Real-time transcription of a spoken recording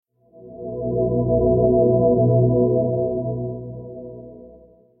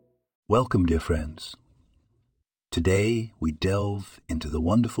Welcome, dear friends. Today we delve into the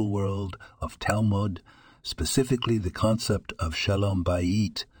wonderful world of Talmud, specifically the concept of Shalom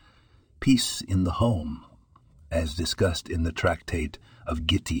Bayit, peace in the home, as discussed in the tractate of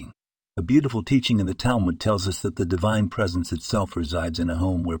Gittin. A beautiful teaching in the Talmud tells us that the divine presence itself resides in a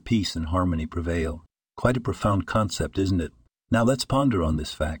home where peace and harmony prevail. Quite a profound concept, isn't it? Now let's ponder on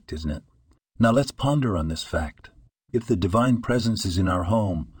this fact, isn't it? If the divine presence is in our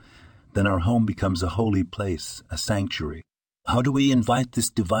home, then our home becomes a holy place, a sanctuary. How do we invite this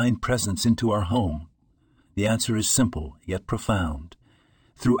divine presence into our home? The answer is simple, yet profound.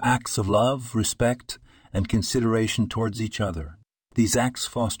 Through acts of love, respect, and consideration towards each other. These acts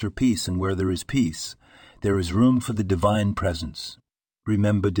foster peace, and where there is peace, there is room for the divine presence.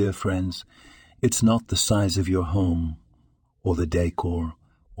 Remember, dear friends, it's not the size of your home, or the decor,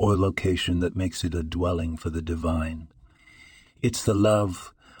 or location that makes it a dwelling for the divine. It's the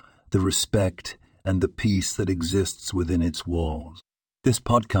love, the respect, and the peace that exists within its walls. This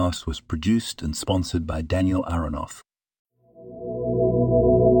podcast was produced and sponsored by Daniel Aronoff.